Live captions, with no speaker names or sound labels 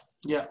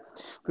Yeah.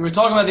 We were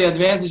talking about the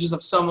advantages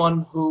of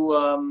someone who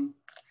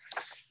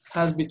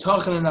has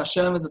bitachon in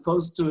Hashem as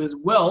opposed to his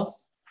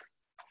wealth.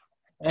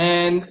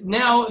 And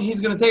now he's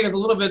going to take us a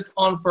little bit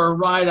on for a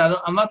ride.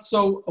 I'm not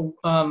so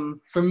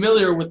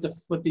familiar with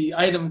the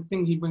item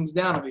thing he brings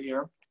down over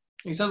here.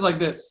 He says like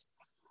this,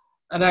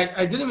 and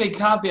I didn't make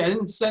copy. I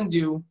didn't send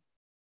you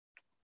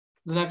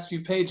the next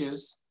few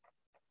pages,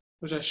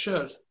 which I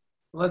should.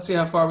 Let's see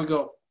how far we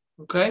go.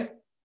 Okay.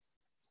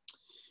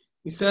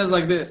 He says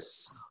like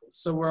this.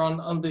 So we're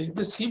on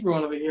this Hebrew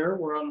one over here.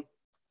 We're on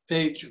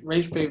page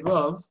Reish Pei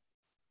Vav.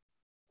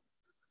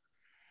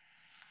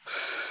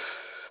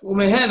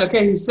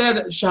 Okay, he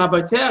said,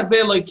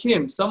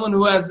 someone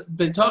who has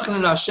bitachon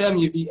in Hashem,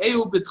 his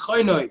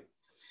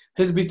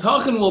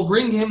bitachon will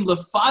bring him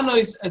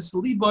lefanois es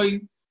liboy,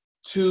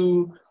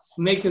 to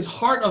make his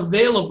heart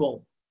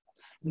available,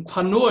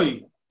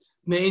 panoi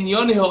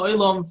meinyonei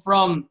ha'olam,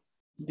 from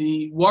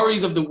the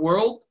worries of the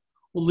world,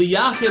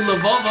 uliyachid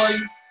levavai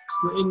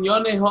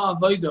meinyonei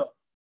ha'avoda,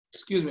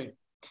 excuse me,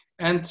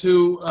 and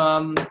to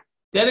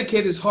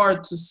dedicate his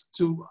heart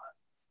to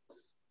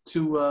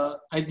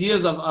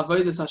ideas of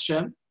avodas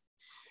Hashem.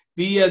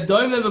 He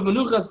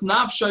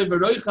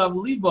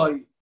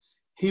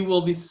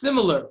will be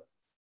similar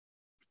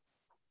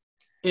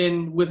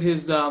with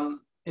his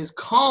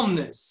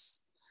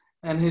calmness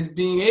and his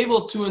being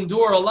able to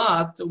endure a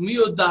lot, and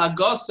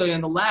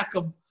the lack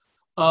of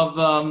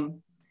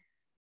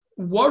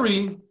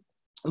worry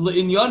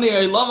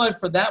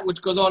for that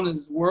which goes on in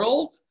his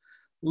world.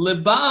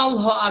 Lebal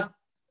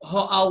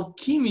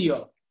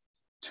ha'alchimia,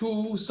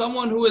 to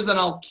someone who is an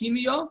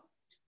alchemia.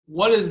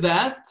 What is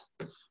that?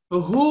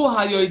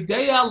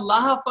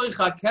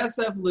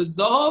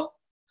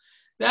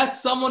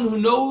 That's someone who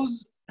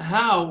knows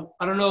how.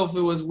 I don't know if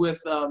it was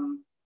with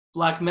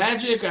black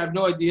magic. I have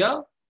no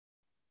idea.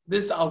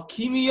 This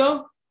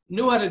alchemia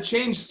knew how to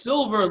change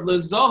silver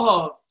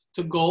lezahav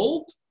to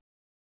gold,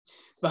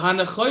 and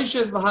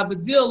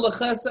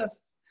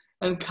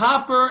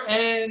copper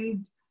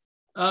and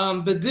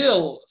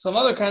bedil, some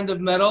other kind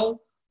of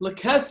metal,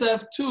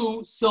 lekesef,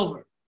 to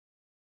silver.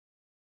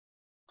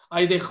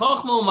 Through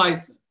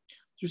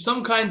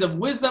some kind of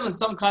wisdom and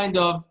some kind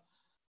of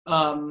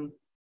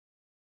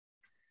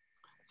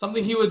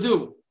something he would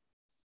do.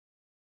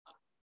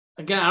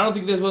 Again, I don't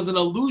think this was an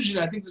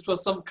illusion. I think this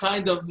was some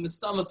kind of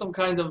mistama, some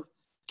kind of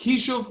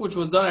kishuf, which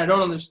was done. I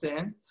don't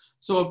understand.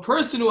 So a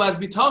person who has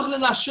bitachon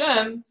in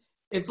Hashem,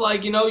 it's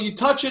like, you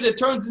touch it, it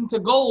turns into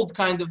gold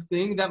kind of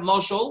thing, that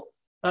mashal.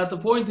 The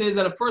point is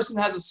that a person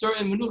has a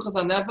certain menuchas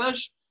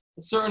hanefesh,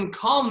 a certain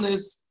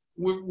calmness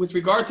with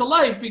regard to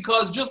life,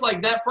 because just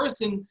like that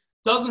person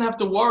doesn't have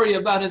to worry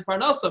about his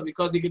parnasa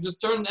because he could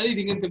just turn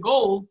anything into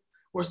gold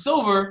or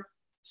silver,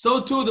 so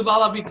too the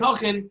Baal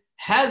HaBitachon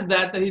has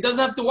that he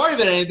doesn't have to worry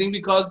about anything,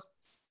 because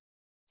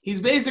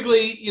he's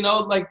basically,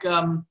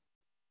 when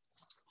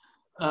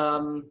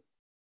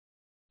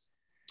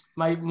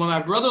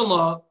my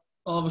brother-in-law,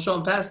 all of a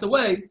sudden, passed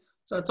away,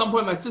 so at some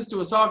point my sister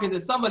was talking to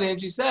somebody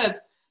and she said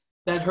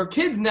that her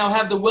kids now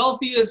have the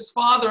wealthiest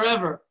father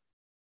ever.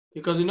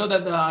 Because we know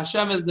that the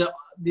Hashem is the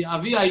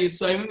Avi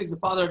HaYisayim, he's the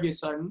father of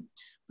Yisayim.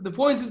 But the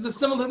point is a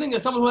similar thing,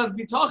 that someone who has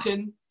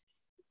bitachon,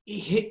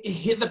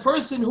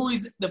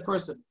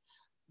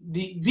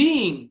 the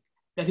being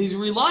that he's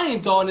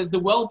reliant on is the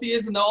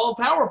wealthiest and the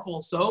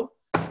all-powerful. So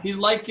he's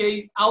like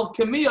a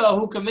alchemia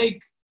who can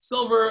make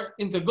silver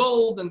into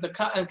gold and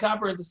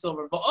copper into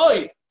silver.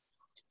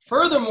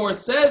 Furthermore,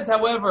 says,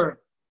 however,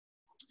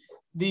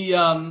 the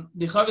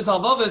Chavis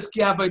Halvav,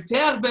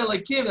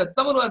 that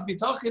someone who has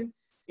bitachon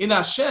in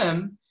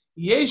Hashem,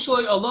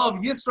 Yeshloi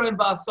Alav Yisrael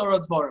Ba'asara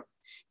Dvarim.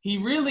 He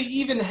really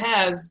even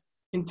has,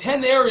 in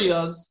 10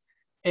 areas,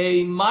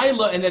 a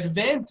mila, an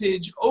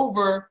advantage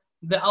over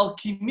the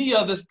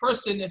alchemia, this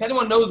person. If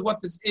anyone knows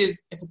what this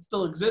is, if it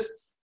still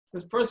exists,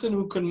 this person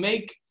who can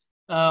make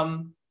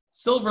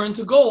silver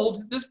into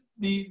gold,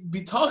 the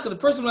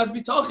person who has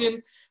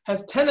bitachon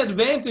has 10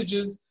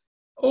 advantages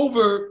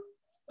over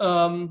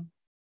the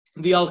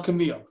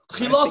alchemia. I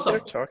think they're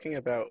talking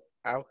about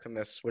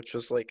alchemists, which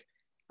was like,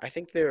 I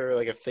think they were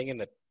like a thing in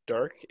the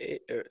Dark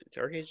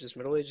Ages,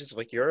 Middle Ages,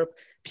 like Europe.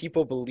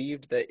 People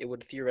believed that it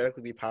would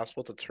theoretically be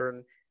possible to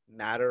turn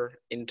matter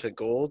into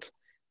gold,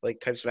 like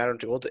types of matter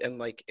into gold, and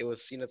like it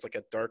was seen as like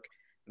a dark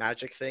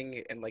magic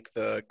thing in like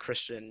the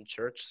Christian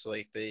church. So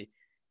like they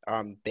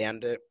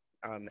banned it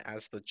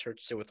as the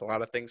church did with a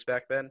lot of things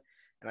back then.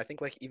 And I think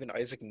like even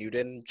Isaac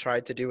Newton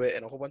tried to do it,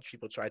 and a whole bunch of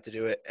people tried to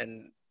do it.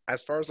 And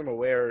as far as I'm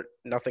aware,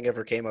 nothing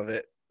ever came of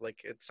it.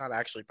 Like it's not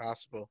actually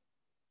possible.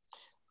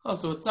 Oh,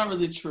 so it's not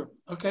really true.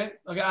 Okay.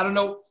 I don't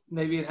know.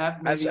 Maybe it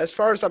happened. As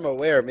far as I'm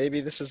aware,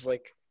 maybe this is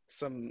like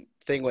some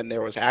thing when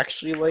there was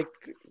actually like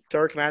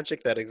dark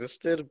magic that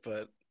existed,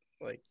 but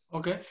like.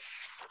 Okay.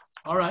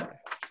 All right.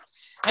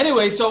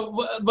 Anyway,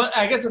 so, but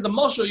I guess as a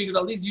mashal, you could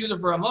at least use it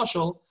for a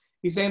mashal.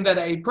 He's saying that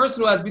a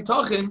person who has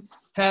bitachon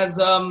has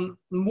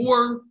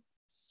more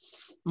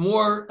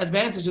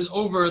advantages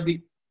over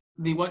the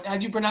what? How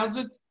do you pronounce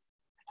it?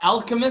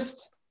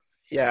 Alchemist.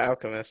 Yeah,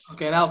 alchemist.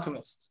 Okay, an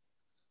alchemist.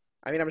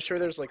 I mean, I'm sure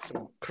there's like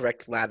some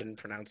correct Latin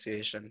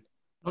pronunciation.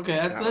 Okay,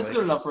 It's not that's like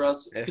good enough for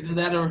us. eh, Either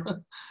that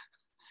or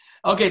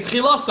okay,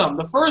 tchilasam.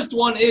 The first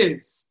one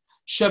is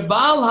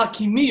Shabal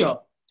Hakimiya,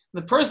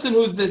 the person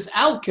who's this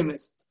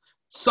alchemist.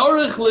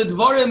 Tzarich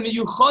lidvarim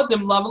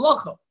miyuchadim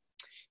lamalacha.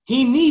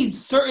 He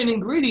needs certain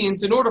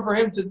ingredients in order for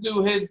him to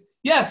do his.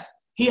 Yes,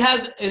 he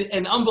has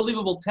an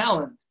unbelievable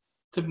talent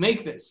to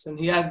make this, and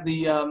he has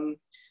the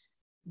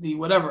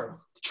whatever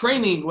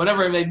training,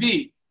 whatever it may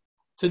be,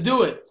 to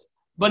do it.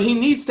 But he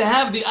needs to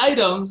have the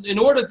items in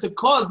order to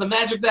cause the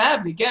magic to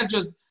happen. He can't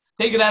just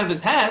take it out of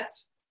his hat.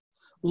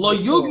 Lo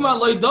yugma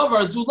lo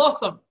davar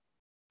zulasam.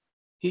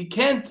 He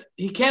can't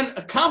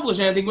accomplish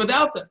anything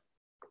without them.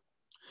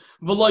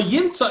 V'lo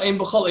yimtza ein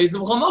b'chol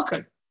ezev b'chol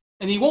makan.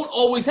 And he won't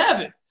always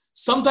have it.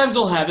 Sometimes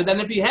he'll have it,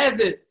 and if he has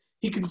it,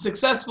 he can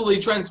successfully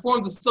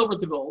transform the silver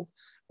to gold.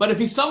 But if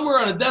he's somewhere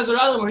on a desert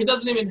island where he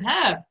doesn't even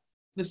have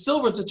the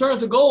silver to turn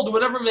to gold or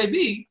whatever it may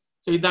be,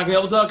 so he's not going to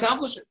be able to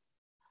accomplish it.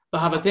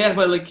 But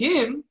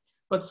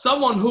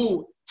someone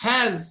who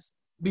has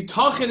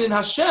bitachin in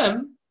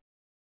Hashem,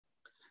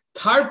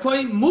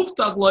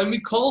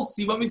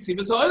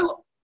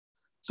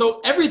 so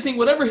everything,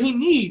 whatever he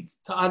needs,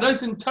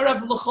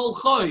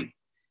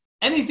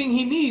 anything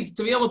he needs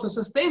to be able to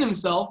sustain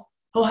himself,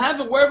 he'll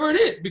have it wherever it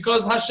is,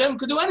 because Hashem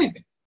could do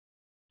anything.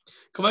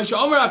 Like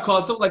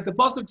the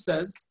pasuk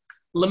says,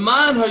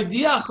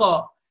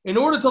 in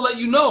order to let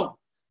you know,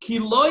 a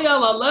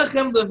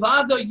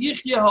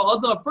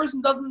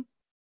person doesn't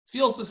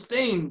feel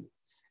sustained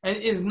and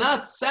is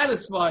not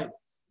satisfied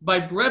by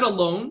bread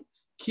alone.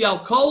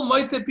 It's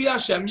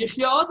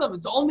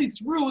only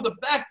through the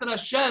fact that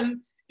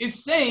Hashem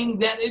is saying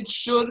that it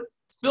should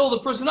fill the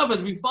person up,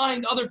 as we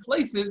find other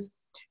places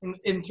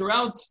in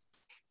throughout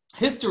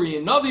history.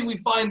 In Navi, we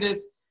find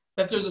this,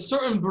 that there's a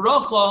certain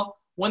bracha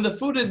when the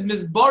food is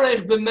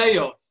mizbarech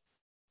b'meyov.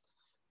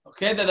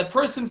 Okay, that the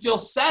person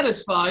feels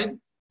satisfied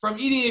from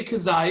eating a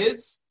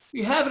kazayas.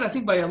 We have it, I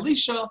think, by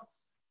Elisha,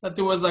 that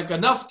there was like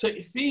enough to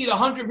feed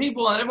 100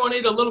 people, and everyone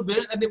ate a little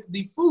bit, and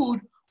the food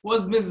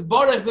was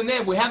mizbarech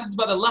b'meyov. We have it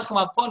by the lechem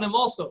aponim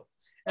also.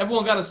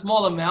 Everyone got a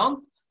small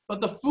amount, but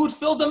the food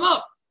filled them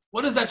up.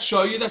 What does that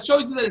show you? That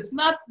shows you that it's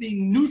not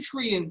the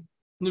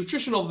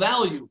nutritional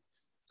value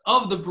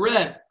of the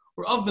bread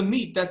or of the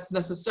meat that's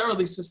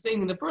necessarily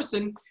sustaining the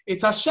person.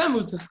 It's Hashem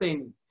who's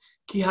sustaining.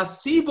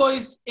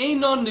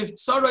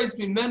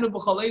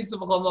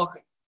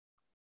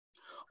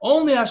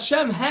 Only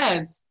Hashem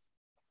has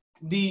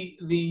the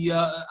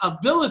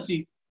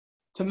ability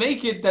to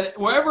make it that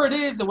wherever it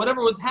is and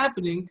whatever was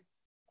happening,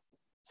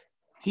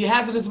 he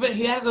has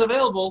it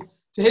available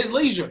to his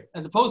leisure,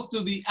 as opposed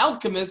to the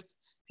alchemist.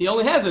 He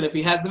only has it if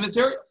he has the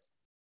materials.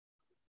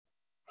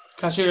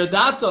 Kasher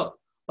Yadata,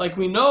 like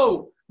we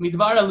know,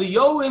 Midvar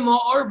Eliyahu im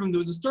ha'arvim. There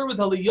was a story with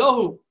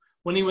Eliyahu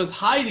when he was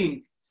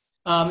hiding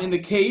in the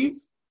cave,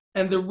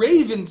 and the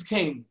ravens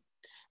came.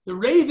 The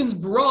ravens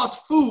brought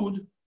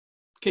food.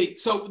 Okay,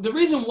 so the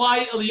reason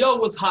why Eliyahu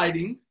was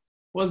hiding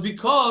was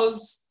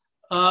because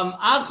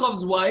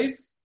Achav's wife,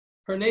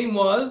 her name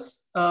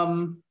was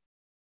it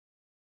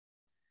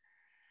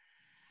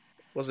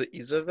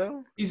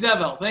Izabel?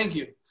 Izabel, thank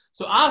you.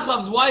 So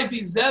Achav's wife,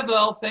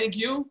 Izabel, thank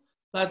you.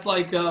 That's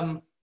like,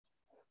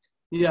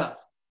 yeah.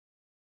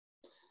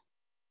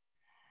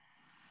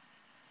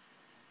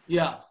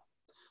 Yeah.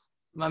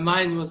 My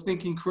mind was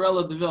thinking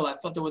Cruella de Vil. I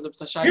thought there was a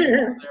Psashai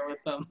there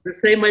with them. The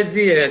same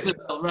idea.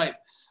 Izabel, right.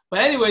 But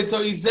anyway,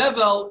 so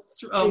Izabel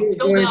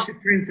killed out.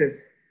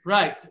 Princess.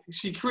 Right.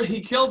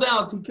 He killed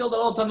out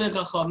all Talmidei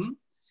Chacham,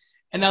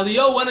 and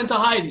Eliyahu went into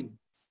hiding.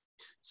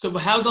 So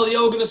how's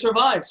Eliyahu going to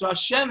survive? So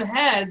Hashem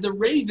had the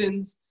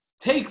ravens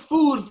take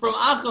food from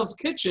Achav's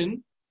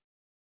kitchen,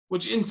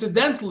 which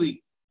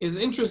incidentally is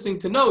interesting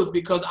to note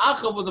because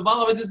Achav was a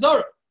Baal Avodah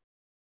Zarah.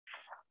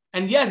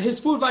 And yet his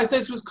food,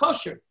 Vaistes, was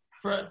kosher.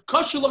 For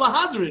kosher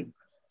l'mahadrin,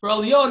 for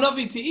Eliyahu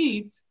Navi to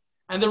eat,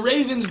 and the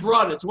ravens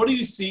brought it. So what do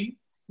you see?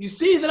 You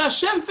see that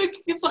Hashem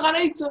gives a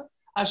chanetza.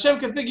 Hashem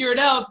can figure it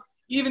out,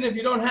 even if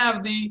you don't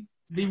have the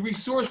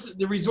resources,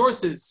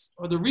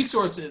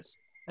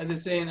 as they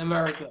say in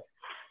America,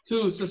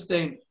 to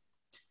sustain.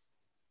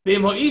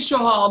 And like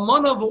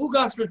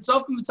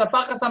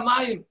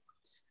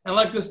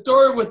the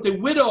story with the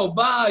widow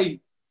by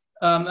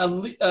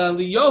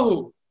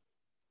Eliyahu,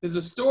 there's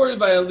a story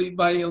by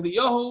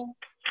Eliyahu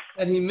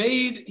that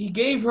he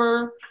gave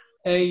her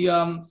a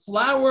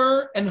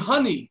flour and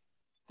honey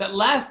that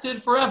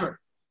lasted forever.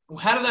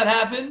 How did that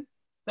happen?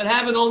 That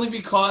happened only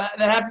because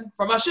that happened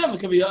from Hashem. It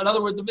could be, in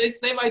other words, the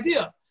same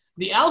idea.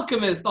 The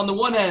alchemist, on the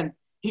one hand,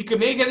 he could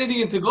make anything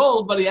into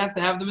gold, but he has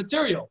to have the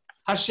material.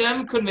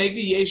 Hashem could make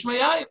a yesh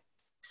mayayin.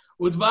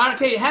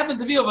 Udvarke happened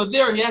to be over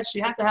there. She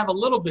had to have a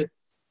little bit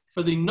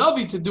for the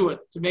Navi to do it,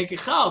 to make a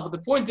chal. But the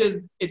point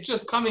is, it's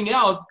just coming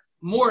out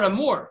more and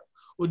more.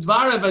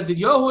 Udvara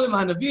v'adiyahu im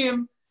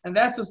hanavim, and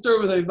that's the story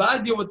with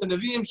Evadia with the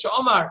Nevi'im.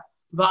 She'omar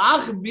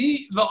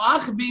v'achbi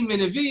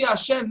minevi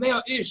Hashem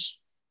meo ish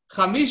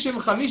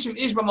chamishim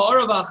ish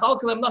b'ma'ora v'achal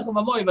kelem lachem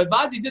v'moyim.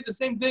 Evadia did the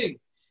same thing.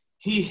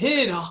 He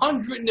hid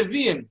 100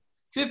 Nevi'im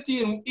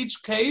 50 in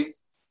each cave,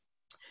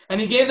 and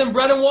he gave them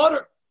bread and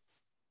water.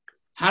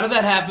 How did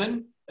that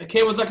happen? The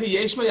cave was like a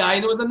yesh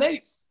mayayin, it was a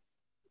nace.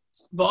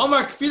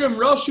 V'amar kfirim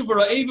roshu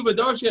v'ra'evu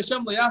b'darshi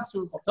Hashem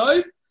le'yachzu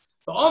v'chatayv.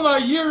 V'amar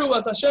yiru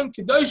as Hashem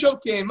kedosho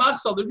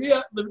ke'emachsal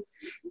l'reyav.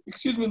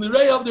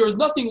 There is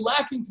nothing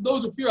lacking to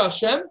those who fear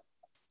Hashem.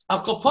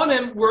 Al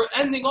Kapanim, we're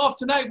ending off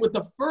tonight with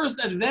the first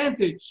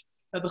advantage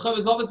that the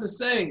Chavez Avos is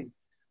saying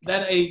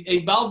that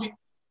a Baal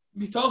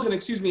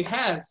Bitochen,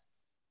 has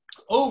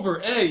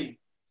over a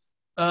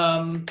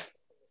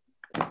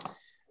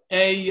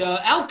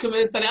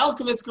alchemist. That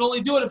alchemist can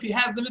only do it if he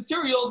has the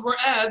materials,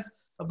 whereas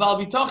a Baal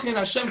Bitochen,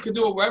 Hashem could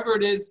do it wherever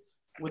it is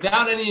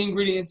without any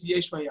ingredients.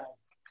 Yesh Mayayim.